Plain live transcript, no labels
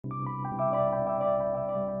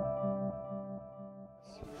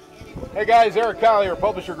Hey guys, Eric Kyle here,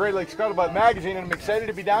 publisher of Great Lakes Scuttlebutt Magazine, and I'm excited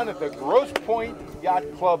to be down at the Grosse Pointe Yacht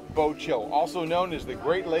Club Boat Show, also known as the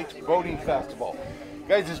Great Lakes Boating Festival.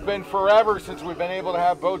 Guys, it's been forever since we've been able to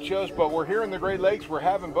have boat shows, but we're here in the Great Lakes, we're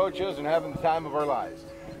having boat shows and having the time of our lives.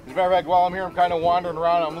 As a matter of fact, while I'm here, I'm kind of wandering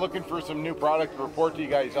around, I'm looking for some new product to report to you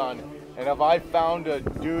guys on, and have I found a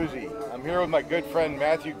doozy. I'm here with my good friend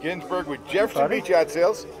Mathew Ginsberg with Jefferson Beach Yacht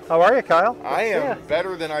Sales. How are you, Kyle? I am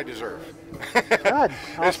better than I deserve. Good. Awesome.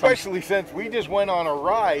 Especially since we just went on a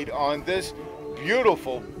ride on this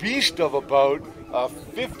beautiful beast of a boat, a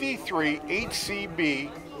 53 HCB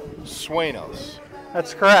Suenos.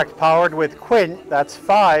 That's correct. Powered with Quint, that's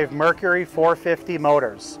 5 Mercury 450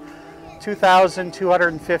 motors.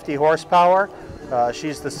 2,250 horsepower.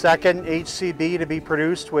 She's the second HCB to be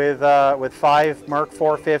produced with 5 Merc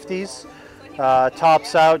 450s.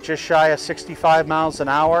 Tops out just shy of 65 miles an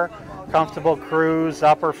hour. Comfortable cruise,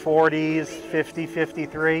 upper 40s, 50,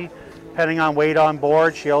 53, depending on weight on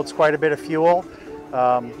board. She holds quite a bit of fuel.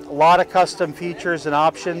 A lot of custom features and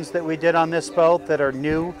options that we did on this boat that are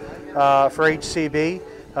new for HCB,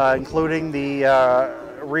 including the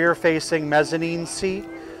rear-facing mezzanine seat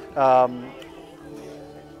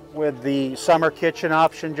with the summer kitchen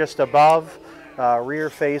option just above,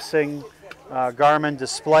 rear-facing Garmin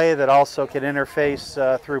display that also can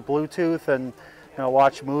interface through Bluetooth and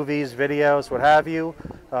watch movies, videos, what have you.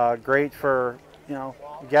 Great for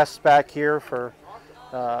guests back here for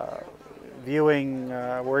viewing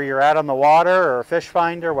where you're at on the water or a fish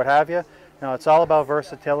finder, what have you. It's all about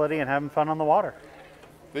versatility and having fun on the water.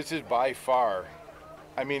 This is by far,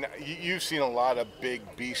 I mean, you've seen a lot of big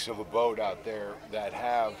beasts of a boat out there that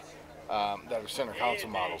have that are center console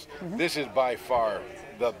models. Mm-hmm. This is by far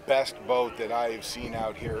the best boat that I've seen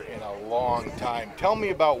out here in a long time. Tell me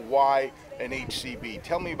about why an HCB.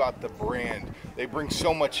 Tell me about the brand. They bring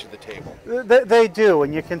so much to the table. They do.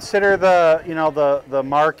 When you consider the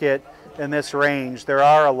market in this range, there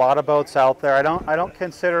are a lot of boats out there. I don't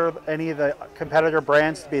consider any of the competitor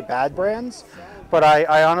brands to be bad brands, but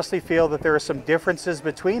I honestly feel that there are some differences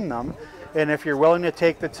between them. And if you're willing to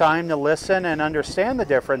take the time to listen and understand the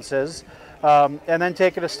differences, and then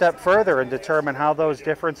take it a step further and determine how those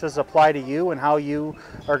differences apply to you and how you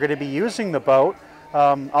are going to be using the boat,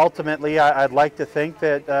 ultimately I'd like to think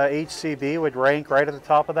that HCB would rank right at the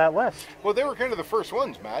top of that list. Well, they were kind of the first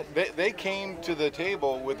ones, Matt. They came to the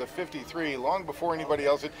table with the 53 long before anybody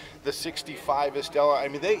else did. The 65 Estella. I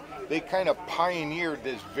mean, they kind of pioneered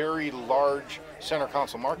this very large center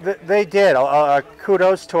console market. They did.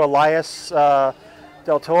 Kudos to Elias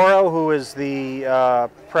Del Toro, who is the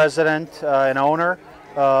president and owner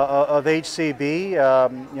of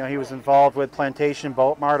HCB. He was involved with Plantation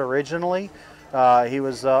Boat Mart originally. He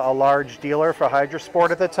was a large dealer for Hydrosport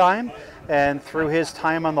at the time, and through his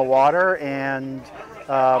time on the water and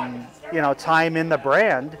time in the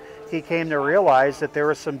brand, he came to realize that there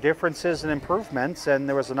were some differences and improvements, and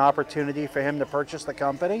there was an opportunity for him to purchase the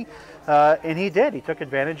company, and he did. He took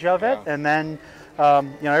advantage of it, and then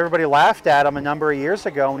everybody laughed at him a number of years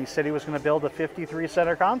ago when he said he was going to build a 53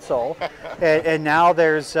 center console, and now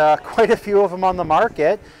there's quite a few of them on the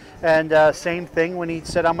market. And same thing when he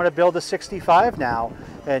said, I'm going to build a 65 now.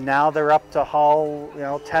 And now they're up to hull,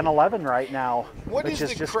 10, 11 right now, which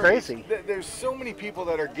is just crazy. There's so many people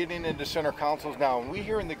that are getting into center consoles now. And we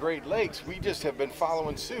here in the Great Lakes, we just have been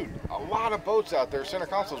following suit. A lot of boats out there, center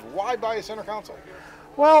consoles. Why buy a center console?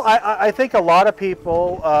 Well, I think a lot of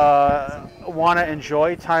people want to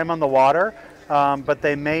enjoy time on the water. But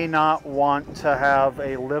they may not want to have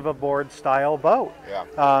a live-aboard style boat.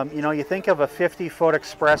 Yeah. You think of a 50-foot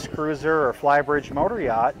express cruiser or flybridge motor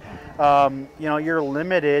yacht, you're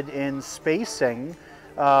limited in spacing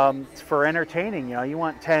for entertaining. You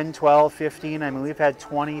want 10, 12, 15. I mean, we've had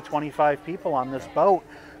 20, 25 people on this boat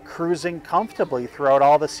cruising comfortably throughout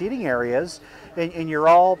all the seating areas, and you're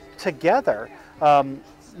all together.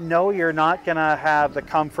 No, you're not going to have the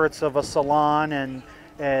comforts of a salon and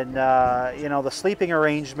the sleeping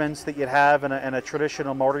arrangements that you'd have in a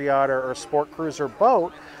traditional motor yacht or sport cruiser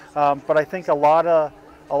boat, but I think a lot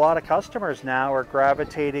of customers now are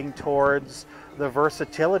gravitating towards the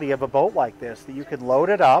versatility of a boat like this, that you can load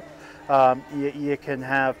it up, you can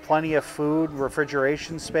have plenty of food,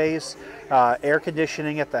 refrigeration space, air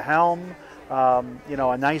conditioning at the helm,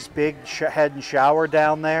 a nice big head and shower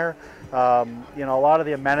down there, a lot of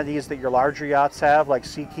the amenities that your larger yachts have, like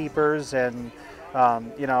seakeepers and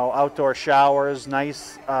outdoor showers,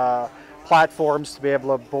 nice platforms to be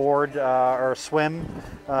able to board or swim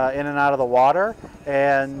in and out of the water.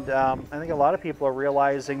 And I think a lot of people are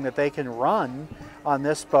realizing that they can run on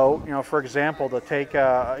this boat, for example, to take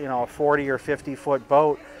a 40 or 50 foot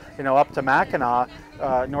boat, up to Mackinac,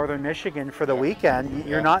 northern Michigan for the weekend.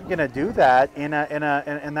 You're not going to do that in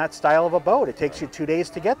that style of a boat. It takes you 2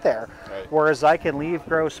 days to get there. Right. Whereas I can leave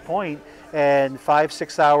Grosse Pointe and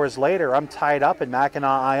 5-6 hours later, I'm tied up in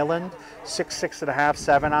Mackinac Island. 6.5,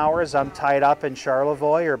 7 hours, I'm tied up in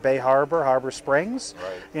Charlevoix or Bay Harbor, Harbor Springs,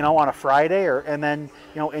 right. On a Friday, and then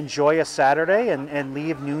enjoy a Saturday and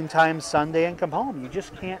leave noontime Sunday and come home. You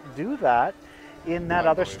just can't do that in that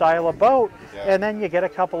other style of boat. And then you get a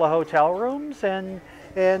couple of hotel rooms, and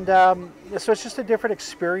so it's just a different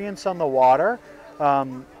experience on the water.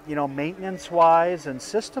 Maintenance wise and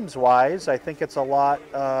systems wise, I think it's a lot,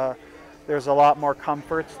 there's a lot more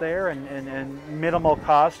comforts there and minimal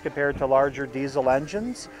cost compared to larger diesel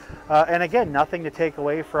engines. And again, nothing to take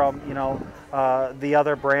away from the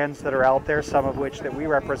other brands that are out there, some of which that we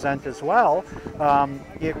represent as well.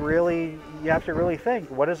 You have to really think,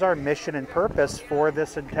 what is our mission and purpose for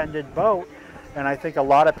this intended boat? And I think a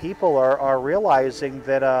lot of people are realizing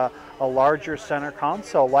that a larger center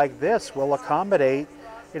console like this will accommodate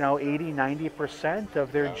 80-90%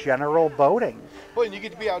 of their general boating. Well, and you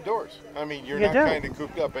get to be outdoors. I mean, you're not kind of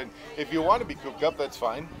cooped up. And if you want to be cooped up, that's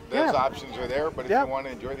fine. Those options are there. But if you want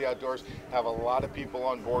to enjoy the outdoors, have a lot of people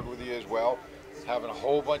on board with you as well, having a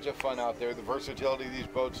whole bunch of fun out there. The versatility of these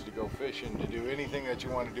boats to go fishing, to do anything that you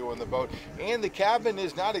want to do on the boat. And the cabin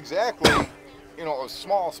is not exactly a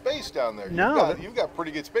small space down there. No. You've got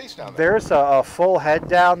pretty good space down there. There's a full head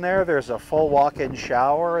down there. There's a full walk-in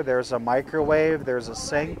shower. There's a microwave. There's a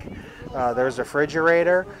sink. There's a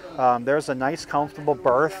refrigerator. There's a nice comfortable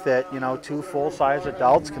berth that, 2 full-size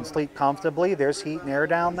adults can sleep comfortably. There's heat and air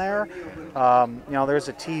down there. There's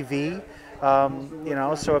a TV.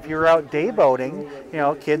 So if you're out day boating,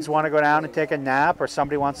 kids want to go down and take a nap, or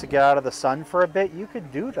somebody wants to get out of the sun for a bit, you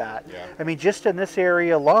could do that. Yeah. I mean, just in this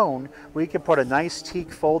area alone, we could put a nice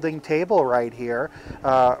teak folding table right here,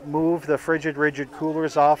 move the frigid rigid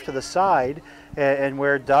coolers off to the side, and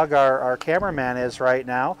where Doug, our cameraman, is right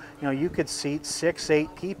now, you could seat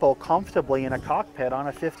 6-8 people comfortably in a cockpit on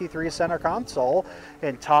a 53 center console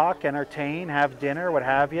and talk, entertain, have dinner, what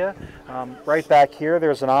have you. Right back here,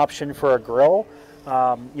 there's an option for a grill.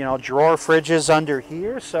 Drawer fridges under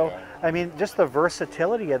here. So, I mean, just the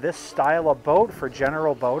versatility of this style of boat for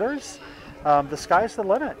general boaters, the sky's the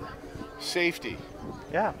limit. Safety.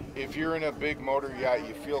 Yeah. If you're in a big motor yacht,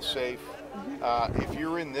 you feel safe. If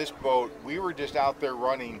you're in this boat, we were just out there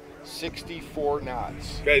running 64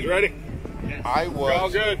 knots. Guys ready? Yes. I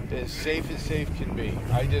was as safe can be.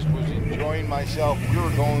 I just was enjoying myself. We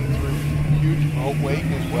were going through huge boat wake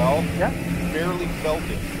as well. Yeah. Barely felt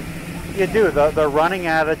it. You do. The running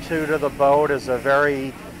attitude of the boat is a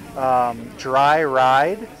very dry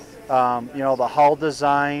ride. The hull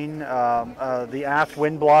design, the aft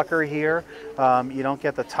wind blocker here, you don't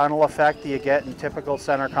get the tunnel effect that you get in typical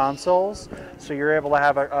center consoles. So you're able to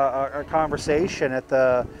have a conversation at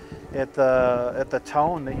the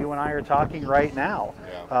tone that you and I are talking right now.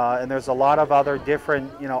 Yeah. And there's a lot of other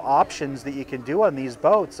different options that you can do on these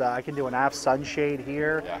boats. I can do an aft sunshade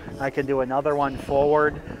here. Yeah. I can do another one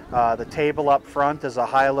forward. The table up front is a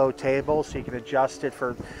high-low table, so you can adjust it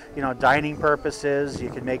for dining purposes. You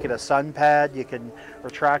can make it a sun pad. You can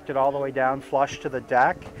retract it all the way down flush to the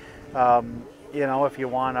deck. If you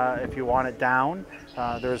want it down.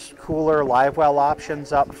 There's cooler live well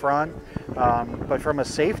options up front, but from a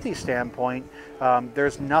safety standpoint,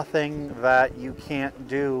 there's nothing that you can't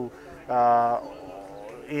do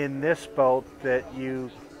in this boat that you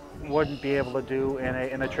wouldn't be able to do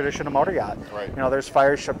in a traditional motor yacht. Right. There's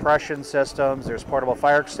fire suppression systems, there's portable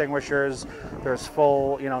fire extinguishers, there's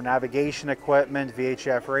full navigation equipment,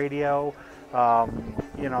 VHF radio.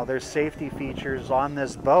 There's safety features on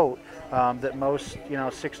this boat that most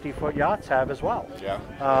 60-foot yachts have as well. Yeah.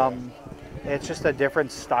 It's just a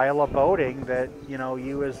different style of boating that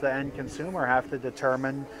you as the end consumer have to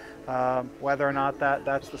determine whether or not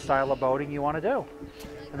that's the style of boating you want to do.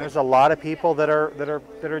 And there's a lot of people that are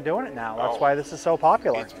doing it now. That's why this is so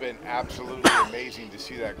popular. It's been absolutely amazing to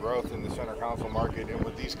see that growth in the center console market, and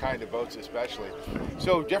with these kind of boats especially.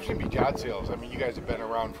 So Jefferson Beach Yacht Sales, I mean, you guys have been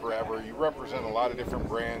around forever. You represent a lot of different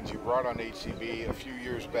brands. You brought on HCB a few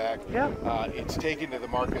years back. Yeah. It's taken to the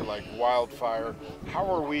market like wildfire. How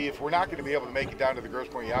are we, if we're not going to be able to make it down to the Grosse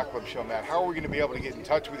Pointe Yacht Club show, Matt, how are we going to be able to get in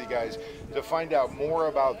touch with you guys to find out more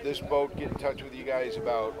about this boat, get in touch with you guys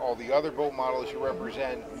about all the other boat models you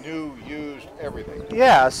represent, new, used, everything?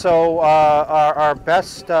 Yeah, so our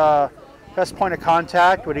best point of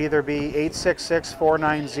contact would either be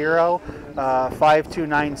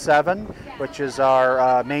 866-490-5297, which is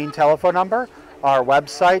our main telephone number, our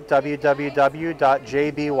website,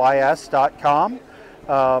 www.jbys.com.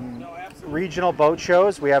 Regional boat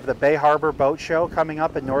shows. We have the Bay Harbor Boat Show coming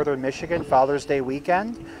up in northern Michigan, Father's Day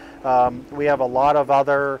weekend. We have a lot of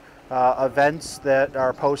other events that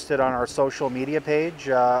are posted on our social media page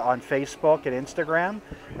on Facebook and Instagram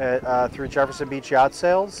through Jefferson Beach Yacht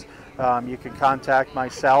Sales. You can contact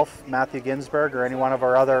myself, Mathew Ginsberg, or any one of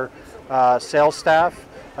our other sales staff.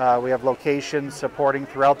 We have locations supporting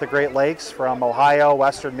throughout the Great Lakes, from Ohio,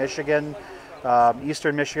 Western Michigan,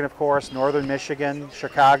 Eastern Michigan, of course, Northern Michigan,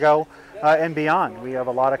 Chicago, and beyond. We have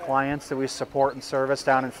a lot of clients that we support and service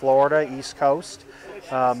down in Florida, East Coast,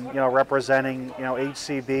 representing,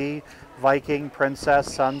 HCB, Viking,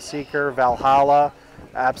 Princess, Sunseeker, Valhalla,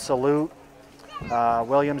 Absolute,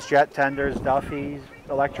 Williams Jet Tenders, Duffy's,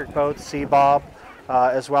 electric boats, Seabob,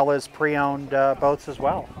 as well as pre-owned boats as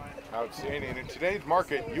well. Outstanding. In today's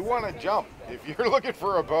market, you want to jump. If you're looking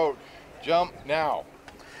for a boat, jump now.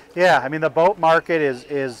 Yeah, I mean, the boat market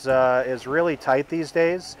is really tight these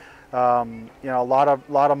days. A lot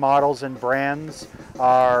of models and brands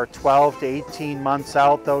are 12 to 18 months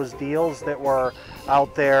out. Those deals that were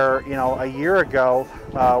out there, a year ago,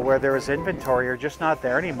 where there was inventory, are just not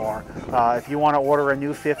there anymore. If you want to order a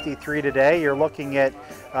new 53 today, you're looking at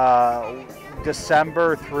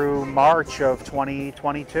December through March of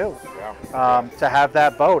 2022 to have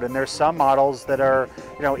that boat. And there's some models that are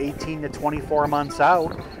 18 to 24 months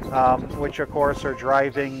out, which of course are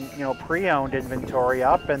driving pre-owned inventory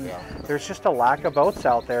up, and there's just a lack of boats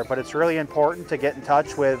out there. But it's really important to get in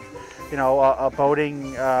touch with a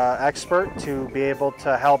boating expert to be able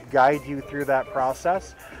to help guide you through that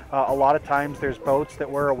process. A lot of times there's boats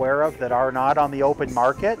that we're aware of that are not on the open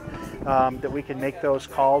market, that we can make those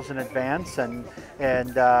calls in advance and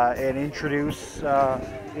introduce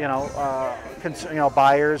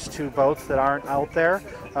buyers to boats that aren't out there,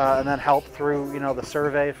 and then help through the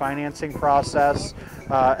survey financing process,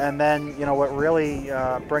 and then what really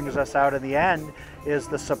brings us out in the end is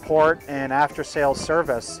the support and after-sales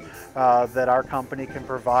service that our company can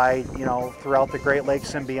provide throughout the Great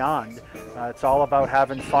Lakes and beyond. It's all about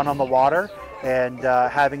having fun on the water and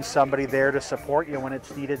having somebody there to support you when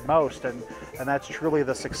it's needed most, and that's truly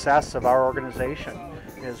the success of our organization.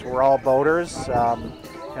 Is we're all boaters.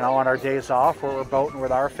 On our days off, we're boating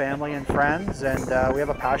with our family and friends, and we have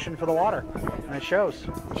a passion for the water, and it shows.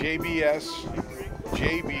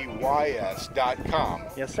 JBYS.com.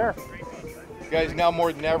 Yes, sir. Guys, now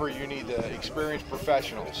more than ever, you need experienced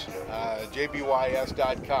professionals.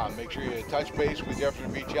 JBYS.com. Make sure you touch base with Jefferson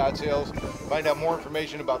Beach Yacht Sales, find out more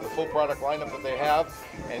information about the full product lineup that they have,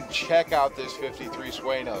 and check out this 53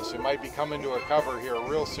 Suenos. It might be coming to a cover here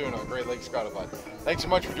real soon on Great Lakes Scuttlebutt. Thanks so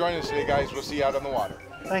much for joining us today, guys. We'll see you out on the water.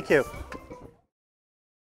 Thank you.